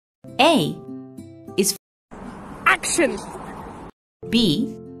A is for Action!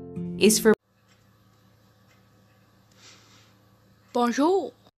 B is for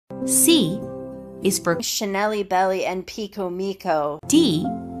Bonjour. C is for Chanelly Belly and Pico Mico. D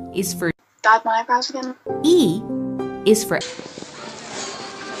is for Dad, my eyebrows again. E is for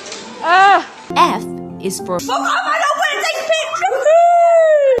Ah! F is for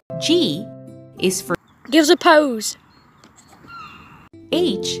G is for Gives a pose.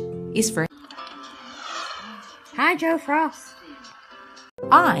 H is for Hi, Joe Frost.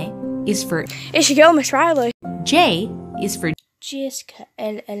 I is for It's your girl, Miss Riley. J is for Jessica.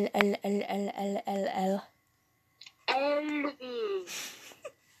 L.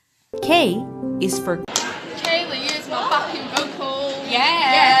 K is for Kaylee is my backing vocal.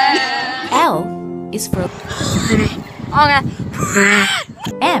 Yeah. L is for Okay.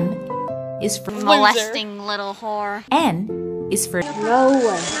 M is for Molesting little whore. N is for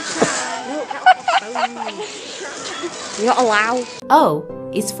You're not allowed. O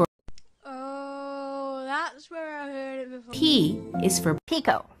is for Oh, that's where I heard it before. P is for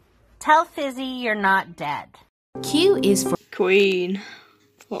Pico. Tell Fizzy you're not dead. Q is for Queen.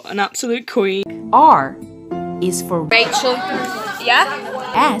 What an absolute queen. R is for Rachel. Yeah?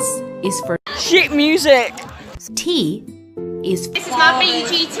 S is for Shit music. T is This is my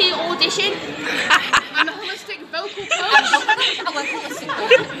BGT audition. I'm a holistic vocal coach.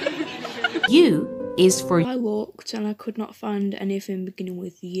 U is for I looked and I could not find anything beginning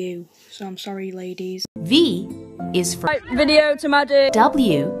with U. So I'm sorry, ladies. V is for Video to my dick.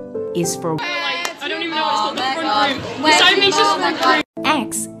 W is for I don't even know what it's called. Beside me is just front room.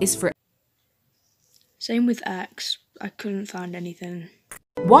 X is for Same with X. I couldn't find anything.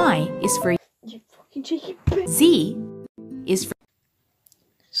 Y is for Z is for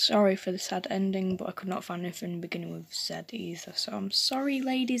Sorry for the sad ending, but I could not find anything beginning with Z either. So I'm sorry,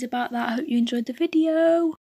 ladies, about that. I hope you enjoyed the video.